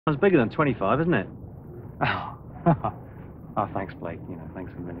It's bigger than 25, isn't it? Oh, oh, thanks, Blake. You know,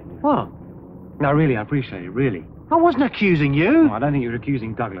 thanks a million. What? No, really, I appreciate it, really. I wasn't accusing you. Oh, I don't think you're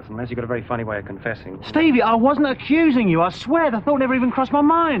accusing Douglas, unless you've got a very funny way of confessing. Stevie, I wasn't accusing you. I swear, the thought never even crossed my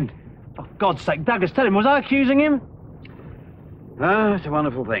mind. For God's sake, Douglas, tell him, was I accusing him? Ah, it's a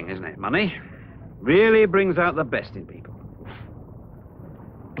wonderful thing, isn't it? Money really brings out the best in people.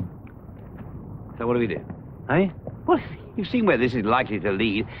 So what do we do? Eh? Well, you've seen where this is likely to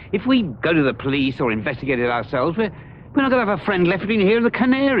lead. If we go to the police or investigate it ourselves, we're not going to have a friend left between here and the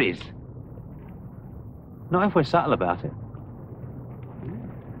Canaries. Not if we're subtle about it.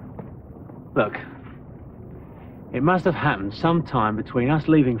 Look, it must have happened sometime between us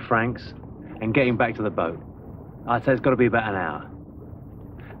leaving Frank's and getting back to the boat. I'd say it's got to be about an hour.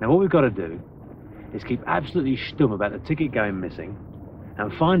 Now, what we've got to do is keep absolutely stum about the ticket going missing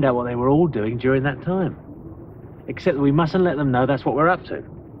and find out what they were all doing during that time. Except that we mustn't let them know that's what we're up to.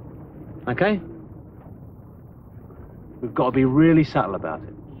 Okay? We've got to be really subtle about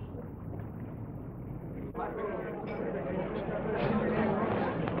it.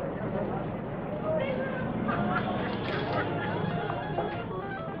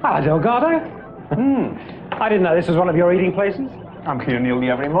 Hello, Delgado. I didn't know this was one of your eating places. I'm here nearly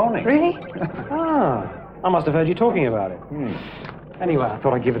every morning. Really? I must have heard you talking about it. Anyway, I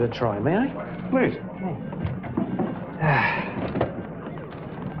thought I'd give it a try. May I? Please.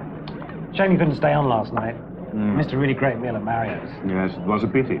 Shame you couldn't stay on last night. Missed a really great meal at Mario's. Yes, it was a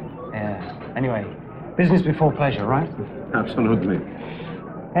pity. Yeah. Anyway, business before pleasure, right? Absolutely.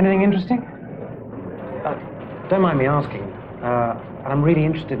 Anything interesting? Don't mind me asking. I'm really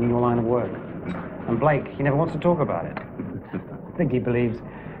interested in your line of work. And Blake, he never wants to talk about it. I think he believes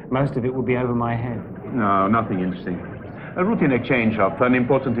most of it will be over my head. No, nothing interesting. A routine exchange of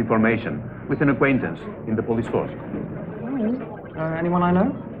unimportant information with an acquaintance in the police force. Anyone I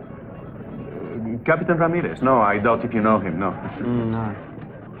know? Captain Ramirez. No, I doubt if you know him, no. No.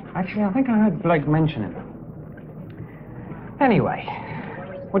 Actually, I think I heard Blake mention him. Anyway,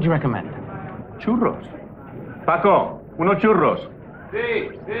 what do you recommend? Churros. Paco, unos churros. Sí.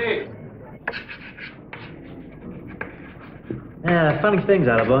 Yeah, funny things,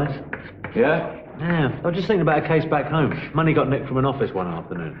 alibis. Yeah? Yeah, I was just thinking about a case back home. Money got nicked from an office one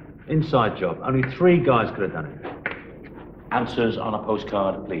afternoon. Inside job. Only 3 guys could have done it. Answers on a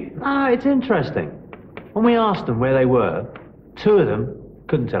postcard, please. Ah, it's interesting. When we asked them where they were, 2 of them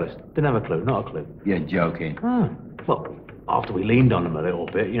couldn't tell us. Didn't have a clue, not a clue. You're joking. Well, after we leaned on them a little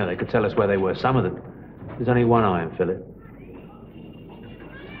bit, you know, they could tell us where they were. Some of them. There's only one eye in Philip.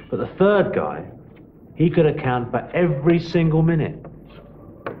 But the 3rd guy, he could account for every single minute.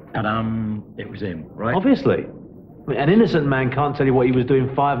 And it was him, right? Obviously. I mean, an innocent man can't tell you what he was doing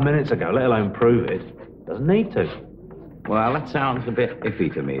 5 minutes ago, let alone prove it. Doesn't need to. Well, that sounds a bit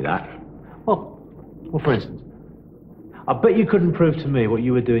iffy to me, that. Well, for instance, I bet you couldn't prove to me what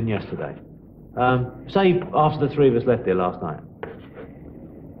you were doing yesterday. Say after the 3 of us left here last night.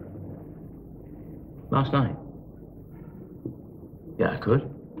 Last night? Yeah, I could.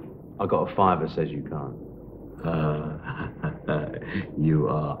 I got a 5 that says you can't. You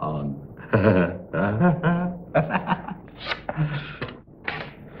are on.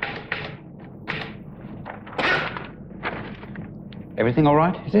 Everything all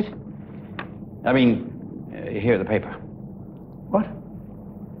right, is it? I mean, here at the paper. What?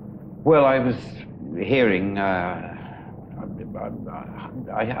 Well, I was hearing, I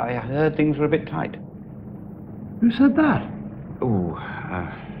heard things were a bit tight. Who said that? Oh,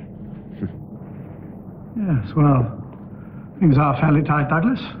 Yes, well, things are fairly tight,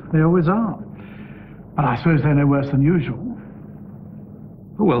 Douglas. They always are. But I suppose they're no worse than usual.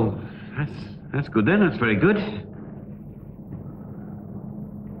 well, that's good then. That's very good.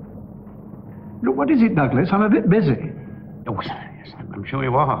 Look, what is it, Douglas? I'm a bit busy. Oh, yes, I'm sure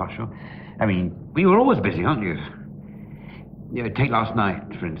you are. Sure. I mean, we were always busy, aren't you? You know, take last night,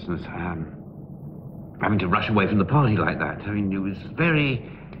 for instance. Having to rush away from the party like that. I mean, it was very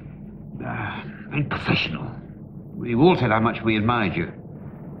professional. We all said how much we admired you.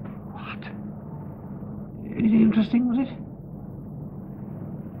 What? Anything interesting, was it?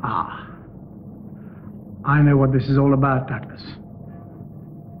 I know what this is all about, Douglas.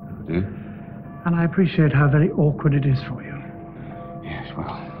 Do you? And I appreciate how very awkward it is for you. Yes,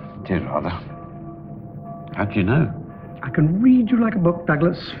 well, it is rather. How do you know? I can read you like a book,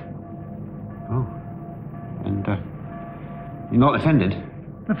 Douglas. Oh. And, you're not offended?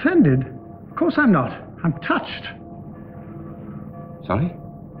 Offended? Of course I'm not. I'm touched. Sorry?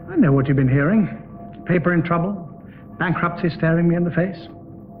 I know what you've been hearing. Paper in trouble. Bankruptcy staring me in the face.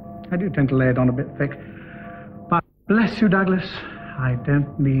 I do tend to lay it on a bit thick. But bless you, Douglas. I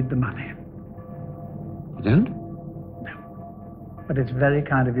don't need the money. You don't? No. But it's very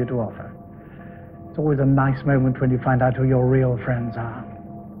kind of you to offer. It's always a nice moment when you find out who your real friends are.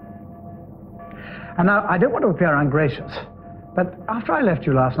 And now, I don't want to appear ungracious, but after I left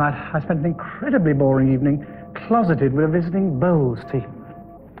you last night, I spent an incredibly boring evening closeted with a visiting bowls team.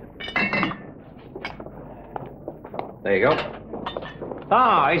 There you go.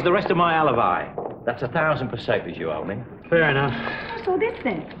 Ah, here's the rest of my alibi. That's 1,000 pesetas you owe me. Fair enough. So this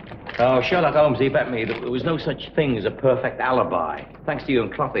then? Oh, Sherlock Holmes, he bet me that there was no such thing as a perfect alibi. Thanks to you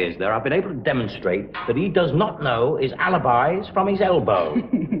and Clothiers there, I've been able to demonstrate that he does not know his alibis from his elbow.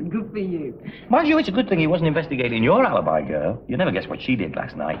 Good for you. Mind you, it's a good thing he wasn't investigating your alibi, girl. You'll never guess what she did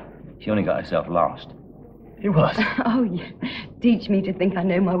last night. She only got herself lost. Who was? Oh, yeah. Teach me to think I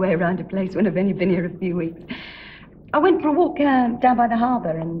know my way around a place when I've only been here a few weeks. I went for a walk down by the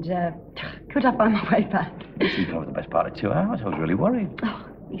harbour and couldn't find my way back. You sleeping over the best part of 2 hours. I was really worried. Oh,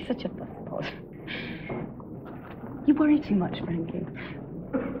 he's such a fusspot. You worry too much, Frankie.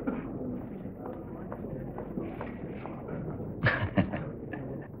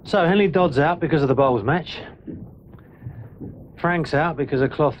 So, Henley Dodd's out because of the bowls match. Frank's out because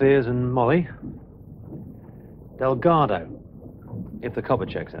of Clothiers and Molly. Delgado, if the copper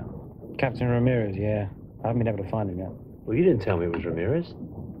checks out. Captain Ramirez, yeah. I haven't been able to find him yet. Well, you didn't tell me it was Ramirez.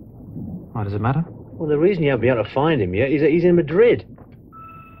 Why does it matter? Well, the reason you haven't been able to find him yet is that he's in Madrid.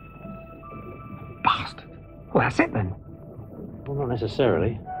 Bastard. Well, that's it then. Well, not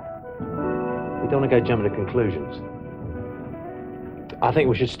necessarily. We don't want to go jumping to conclusions. I think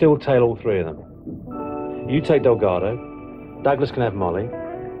we should still tail all three of them. You take Delgado, Douglas can have Molly.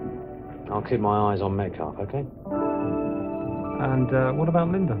 I'll keep my eyes on Metcalf, okay? And what about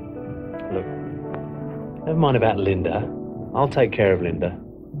Linda? Look, never mind about Linda. I'll take care of Linda.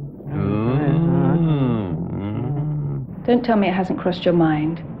 Don't tell me it hasn't crossed your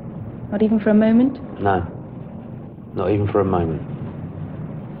mind. Not even for a moment? No, not even for a moment.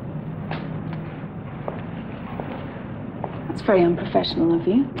 That's very unprofessional of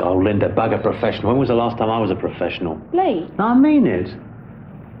you. Oh, Linda, bugger professional. When was the last time I was a professional? Blake. No, I mean it.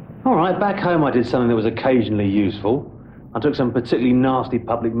 All right, back home I did something that was occasionally useful. I took some particularly nasty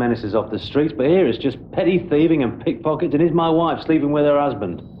public menaces off the streets, but here it's just petty thieving and pickpockets, and here's my wife sleeping with her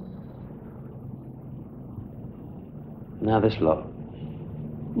husband. Now this lot.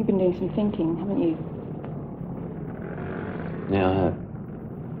 You've been doing some thinking, haven't you? Yeah, I have.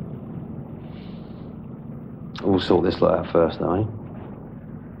 We'll sort this lot out first, though, eh?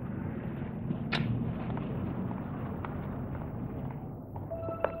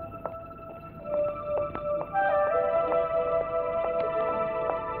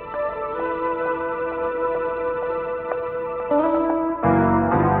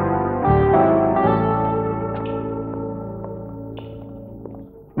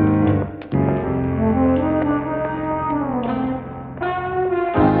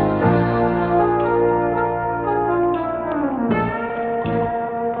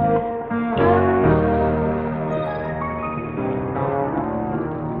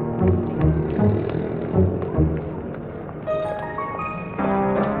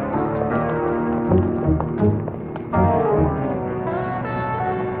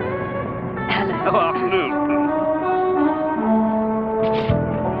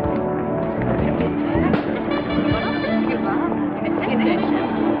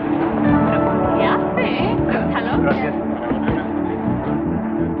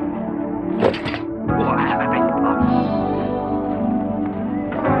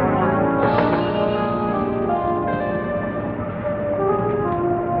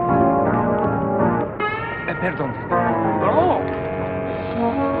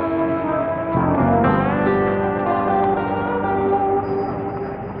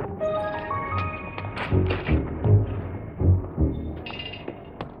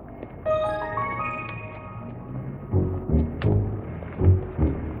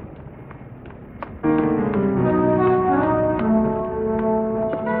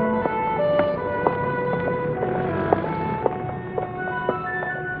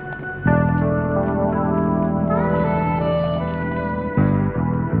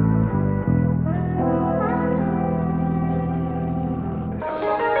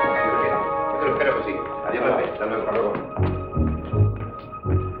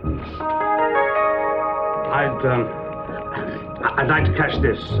 I'd like to catch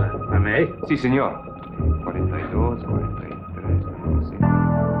this, if I may. Sí, señor. 42, 43, sí.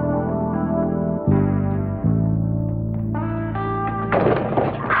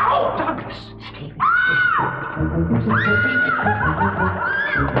 Ow, Douglas!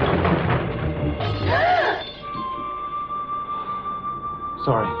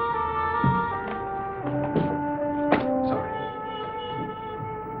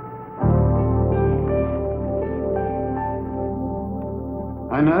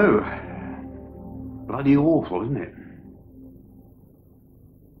 I know. Bloody awful, isn't it?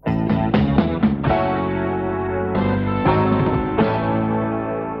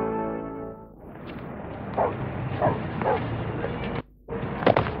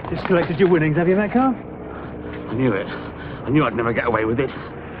 Just collected your winnings, have you, Metcalf? I knew it. I knew I'd never get away with it.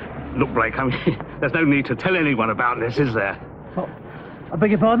 Look, Blake, I mean, there's no need to tell anyone about this, is there? Oh, I beg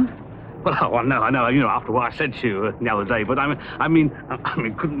your pardon? Well, I know, you know, after what I said to you the other day, but I mean,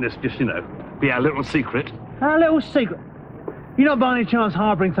 couldn't this just, you know, be our little secret? Our little secret? You're not by any chance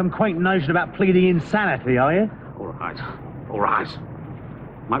harbouring some quaint notion about pleading insanity, are you? All right.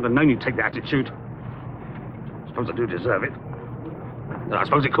 Might have known you'd take the attitude. I suppose I do deserve it. And I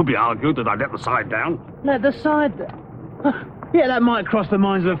suppose it could be argued that I let the side down. Let the side down? Yeah, that might cross the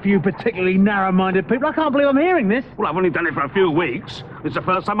minds of a few particularly narrow-minded people. I can't believe I'm hearing this. Well, I've only done it for a few weeks. It's the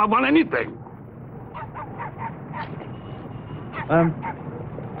first time I've won anything.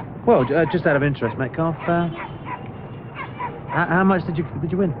 Well, just out of interest, Metcalf, how much did you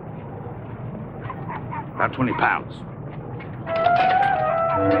win? About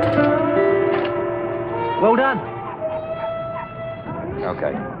 £20. Well done.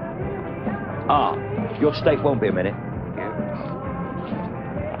 Okay. Your steak won't be a minute.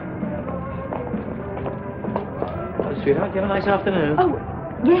 Sweetheart, you have a nice afternoon. Oh,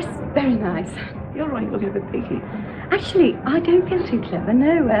 yes, very nice. You're right, looking a bit peaky. Actually, I don't feel too clever,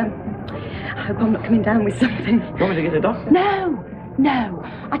 no. I hope I'm not coming down with something. You want me to get a doctor? No.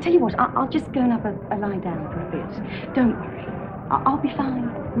 I tell you what, I'll just go and have a lie down for a bit. Don't worry. I'll be fine,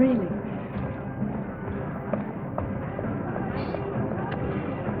 really.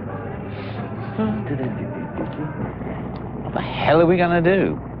 What the hell are we going to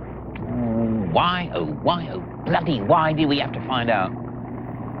do? Why, oh, bloody why did we have to find out?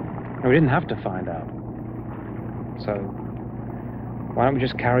 We didn't have to find out. So, why don't we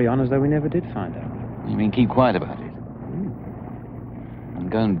just carry on as though we never did find out? You mean keep quiet about it?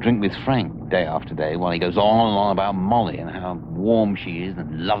 And go and drink with Frank day after day while he goes on and on about Molly and how warm she is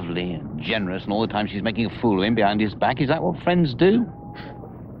and lovely and generous and all the time she's making a fool of him behind his back? Is that what friends do?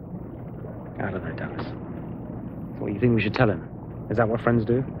 I don't know, Dallas. So what, you think we should tell him? Is that what friends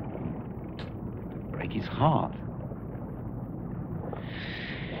do? Break his heart.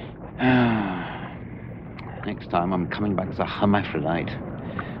 Next time I'm coming back as a hermaphrodite.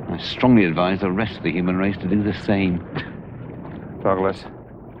 I strongly advise the rest of the human race to do the same. Douglas,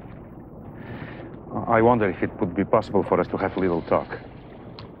 I wonder if it would be possible for us to have a little talk.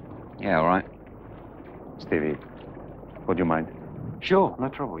 Yeah, all right. Stevie, would you mind? Sure, no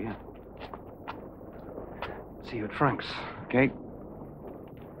trouble, yeah. See you at Frank's. Okay.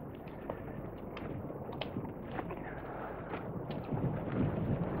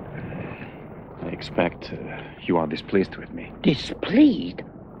 I expect you are displeased with me. Displeased?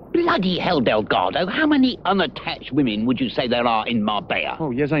 Bloody hell, Delgado. How many unattached women would you say there are in Marbella?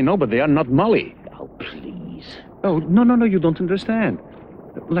 Oh, yes, I know, but they are not Molly. Oh, please. Oh, no, you don't understand.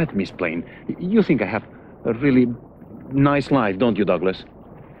 Let me explain. You think I have a really nice life, don't you, Douglas?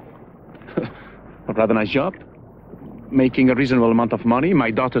 A rather nice job. Making a reasonable amount of money,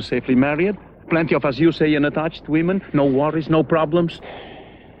 my daughter safely married, plenty of, as you say, unattached women, no worries, no problems.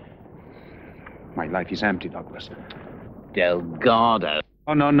 My life is empty, Douglas. Delgado.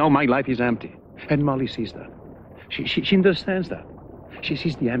 Oh, no, my life is empty. And Molly sees that. She understands that. She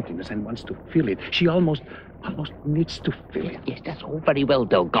sees the emptiness and wants to fill it. She almost needs to fill it. Yes, that's all very well,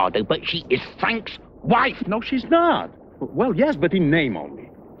 Delgado, but she is Frank's wife. No, she's not. Well, yes, but in name only.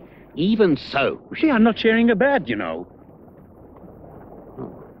 Even so. She are not sharing a bed, you know.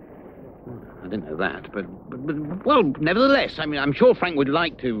 I didn't know that, but well, nevertheless, I mean, I'm sure Frank would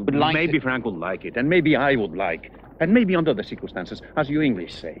like to... Maybe Frank would like it, and maybe I would like. And maybe under the circumstances, as you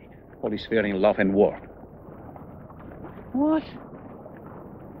English say, all is fair in love and war. What?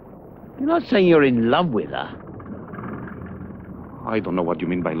 You're not saying you're in love with her? I don't know what you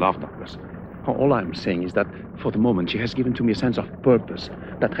mean by love, Douglas. All I'm saying is that, for the moment, she has given to me a sense of purpose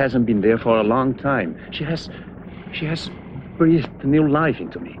that hasn't been there for a long time. She has breathed new life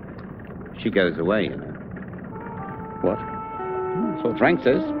into me. She goes away, you know. What? That's what Frank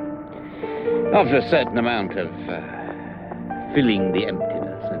says. After a certain amount of filling the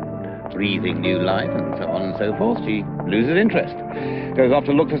emptiness and breathing new life and so on and so forth, she loses interest. Goes off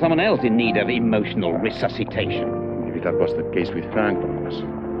to look for someone else in need of emotional resuscitation. Maybe that was the case with Frank, Douglas.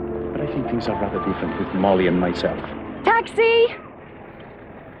 But I think things are rather different with Molly and myself. Taxi!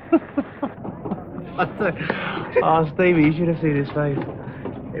 Oh, Stevie, you should have seen his face.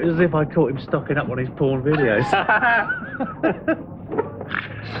 It was as if I caught him stocking up on his porn videos.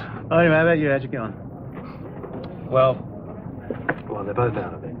 Anyway, how about you? How'd you get on? Well, Well, they're both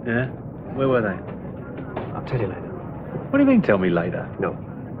out of it. Yeah? Where were they? I'll tell you later. What do you mean, tell me later? No.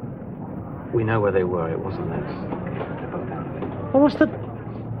 We know where they were. It wasn't this. They're both out of it. Well, what's the...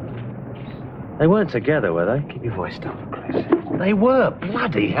 They weren't together, were they? Keep your voice down, Chris. They were.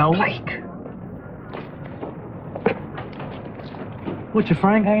 Bloody hell. Blake! What's your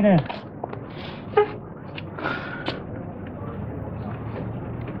Frank, ain't it?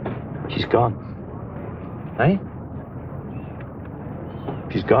 She's gone. Eh?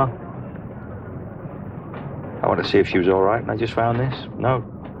 She's gone. I wanted to see if she was all right, and I just found this. No.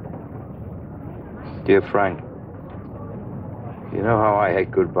 Dear Frank, you know how I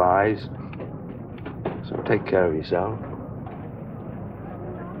hate goodbyes, so take care of yourself.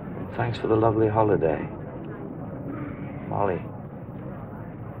 Thanks for the lovely holiday. Molly.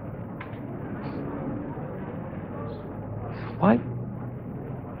 Why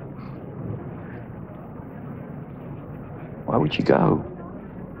would you go?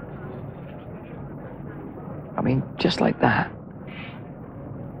 I mean, just like that.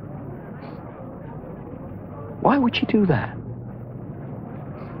 Why would you do that?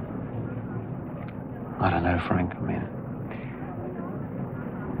 I don't know, Frank. I mean,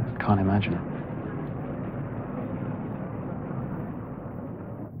 I can't imagine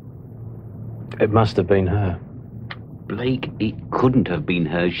it. It must have been her. Blake, it couldn't have been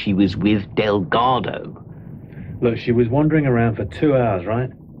her. She was with Delgado. Look, she was wandering around for 2 hours, right?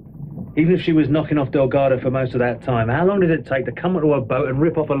 Even if she was knocking off Delgado for most of that time, how long did it take to come onto a boat and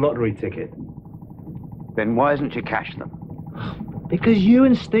rip off a lottery ticket? Then why hasn't she cashed them? Because you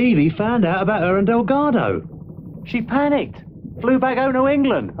and Stevie found out about her and Delgado. She panicked. Flew back home to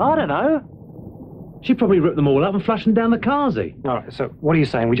England. I don't know. She probably ripped them all up and flushed them down the Carsey. All right, so what are you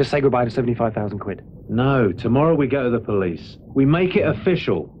saying? We just say goodbye to 75,000 quid? No, tomorrow we go to the police. We make it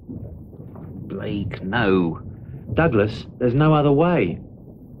official. Blake, no. Douglas, there's no other way.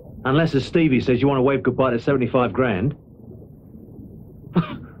 Unless, as Stevie says, you want to wave goodbye to 75 grand.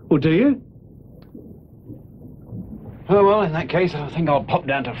 Well, do you? Oh, well, in that case, I think I'll pop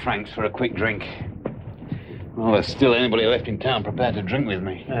down to Frank's for a quick drink. Well, there's still anybody left in town prepared to drink with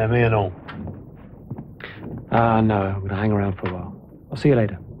me. Yeah, me and all. No, I'm going to hang around for a while. I'll see you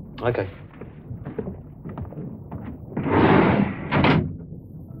later. Okay.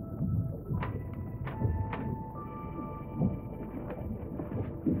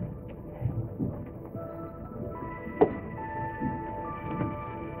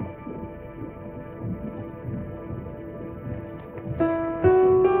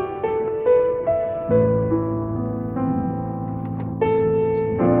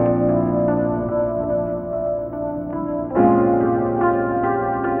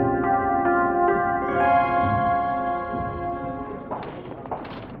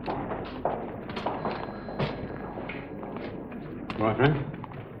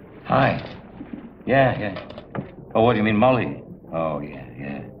 Hi. Yeah. Oh, what do you mean, Molly? Oh,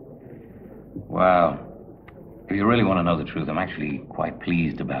 yeah. Well, if you really want to know the truth, I'm actually quite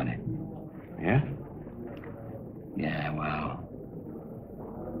pleased about it. Yeah? Yeah, well,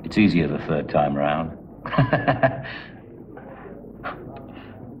 it's easier the third time around.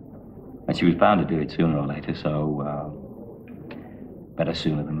 And she was bound to do it sooner or later, so better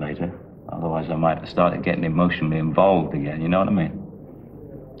sooner than later. Otherwise, I might have started getting emotionally involved again, you know what I mean?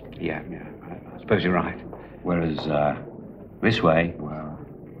 Yeah, I suppose you're right. Whereas, this way, well,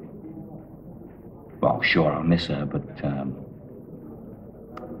 sure, I'll miss her, but,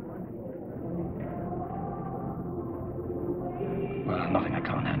 well, nothing I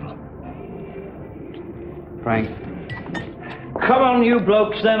can't handle. Frank. Come on, you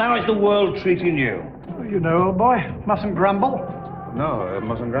blokes, then. How is the world treating you? You know, old boy, mustn't grumble. No,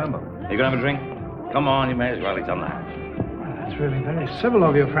 mustn't grumble. You gonna have a drink? Come on, you may as well. It's on that. Well, that's really very civil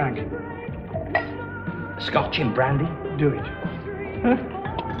of you, Frank. Scotch and brandy? Do it.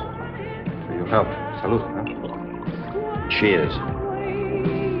 For your help. Salute. Huh? Cheers.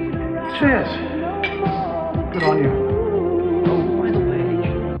 Cheers. Good on you. Oh, by the way.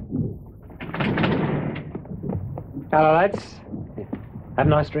 Hello, lads. Have a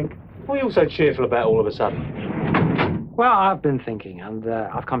nice drink. What are you all so cheerful about all of a sudden? Well, I've been thinking, and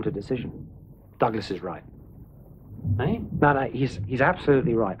I've come to a decision. Douglas is right. Eh? No, he's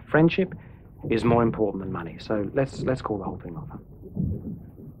absolutely right. Friendship is more important than money. So let's call the whole thing off.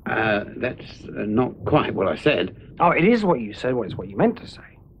 That's not quite what I said. Oh, it is what you said. Well, it's what you meant to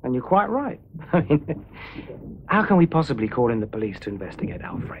say, and you're quite right. I mean, how can we possibly call in the police to investigate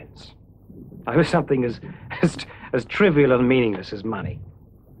our friends? Over something as trivial and meaningless as money.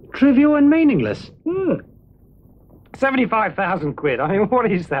 Trivial and meaningless? 75,000 quid. I mean, what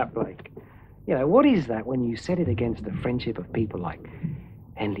is that, Blake? You know, what is that when you set it against the friendship of people like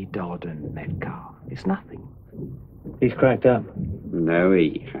Henley Dodd and Metcalfe? It's nothing. He's cracked up. No,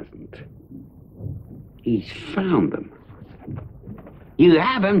 he hasn't. He's found them. You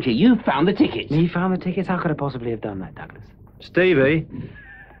have, haven't you? You found the tickets. You found the tickets? How could I possibly have done that, Douglas? Stevie?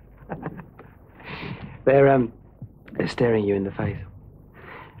 They're staring you in the face.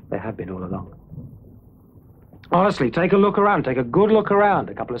 They have been all along. Honestly, take a look around. Take a good look around.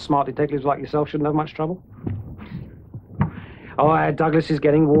 A couple of smart detectives like yourself shouldn't have much trouble. Oh, Douglas is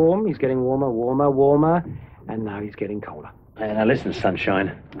getting warm. He's getting warmer, warmer. And now he's getting colder. Hey, now listen,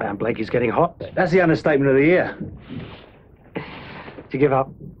 sunshine. And Blake is getting hot. That's the understatement of the year. Did you give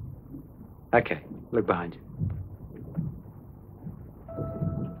up? Okay, look behind you.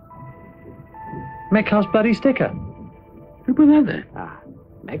 Metcalfe's bloody sticker. Who put that there?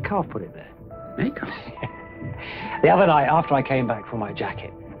 Metcalfe put it there. Metcalfe? The other night, after I came back for my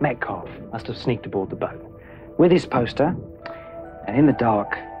jacket, Metcalfe must have sneaked aboard the boat with his poster, and in the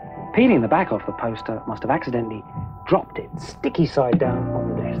dark, peeling the back off the poster, must have accidentally dropped it sticky side down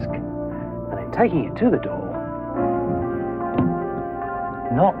on the desk, and then taking it to the door,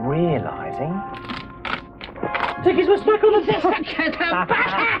 not realizing. Tickets were stuck on the desk. Get them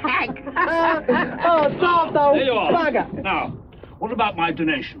back! Oh, no, There you are. bugger. Now, what about my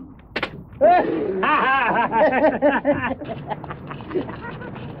donation? So,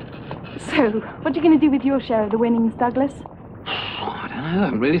 what are you going to do with your share of the winnings, Douglas? I don't know. I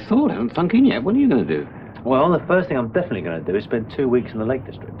haven't really thought. I haven't sunk in yet. What are you going to do? Well, the first thing I'm definitely going to do is spend 2 weeks in the Lake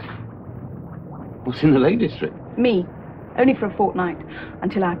District. What's in the Lake District? Me. Only for a fortnight,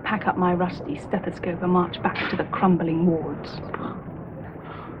 until I pack up my rusty stethoscope and march back to the crumbling wards.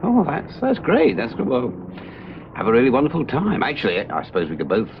 Oh, that's great. That's good. Well, have a really wonderful time. Actually, I suppose we could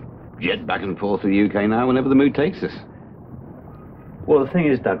both jet back and forth to the UK now whenever the mood takes us. Well, the thing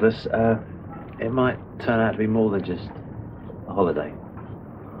is, Douglas, it might turn out to be more than just a holiday.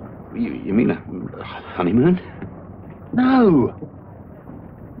 You mean a honeymoon? No!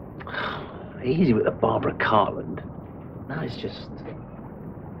 Easy with the Barbara Cartland. No, it's just...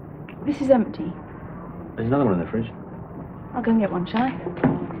 This is empty. There's another one in the fridge. I'll go and get one, shall I?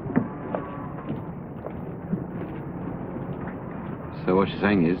 So what you're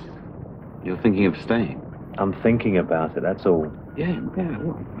saying is, you're thinking of staying? I'm thinking about it, that's all. Yeah,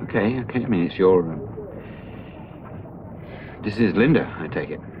 well, okay. I mean, it's your... This is Linda, I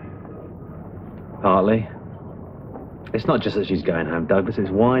take it. Partly. It's not just that she's going home, Douglas, it's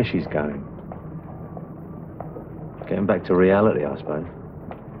why she's going. Getting back to reality, I suppose.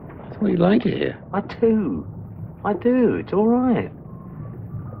 I thought you'd like it here. I do. It's all right.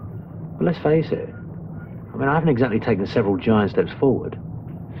 But let's face it. I mean, I haven't exactly taken several giant steps forward.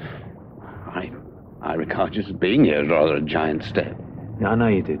 I regard just being here as rather a giant step. Yeah, I know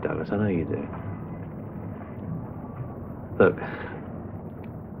you do, Douglas. I know you do. Look,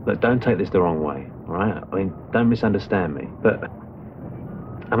 don't take this the wrong way, all right? I mean, don't misunderstand me. But,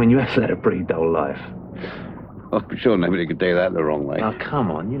 I mean, you have led a pretty dull life. I'm sure nobody could take that the wrong way. Oh, come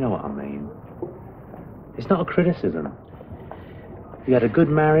on, you know what I mean. It's not a criticism. You had a good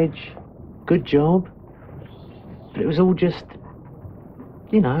marriage, good job, but it was all just,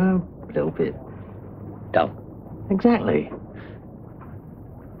 you know, a little bit... dull. Exactly.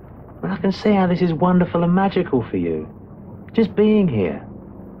 But I can see how this is wonderful and magical for you. Just being here.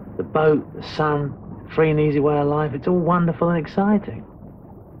 The boat, the sun, free and easy way of life, it's all wonderful and exciting.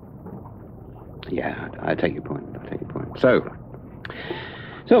 Yeah, I take your point.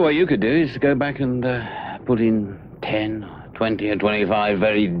 So what you could do is go back and put in 10, 20 or 25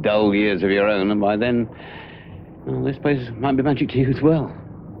 very dull years of your own, and by then, well, this place might be magic to you as well.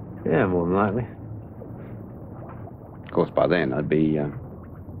 Yeah, more than likely. Of course, by then I'd be... how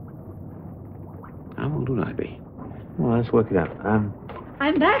old would I be? Well, let's work it out.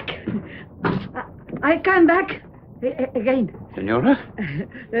 I'm back. I come back again. Senora?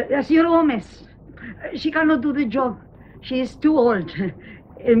 Señor Gomez. She cannot do the job. She is too old.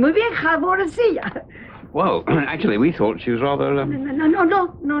 Muy vieja, pobrecilla. Well, actually, we thought she was rather...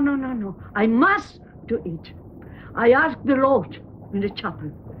 No. I must do it. I asked the Lord in the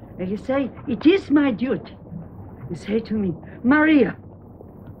chapel, and he said, it is my duty. He said to me, Maria,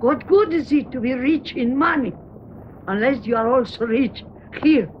 what good is it to be rich in money unless you are also rich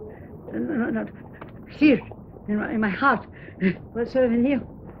here? No, here, in my heart. What's serving you?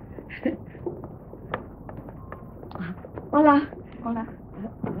 Hola. Hola.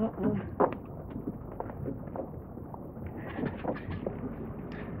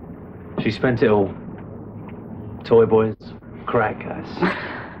 She spent it all. Toy boys, crack,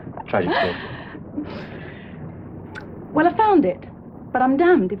 tragic story. Well, I found it. But I'm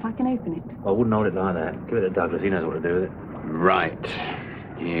damned if I can open it. I wouldn't hold it like that. Give it to Douglas. He knows what to do with it. Right.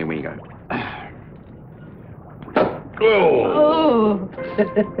 Here we go. Oh!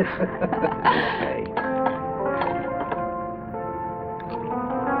 Okay.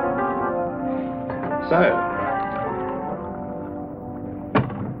 So,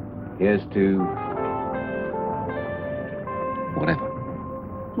 here's to whatever.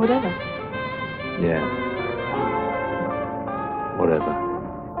 Whatever. Yeah. Whatever.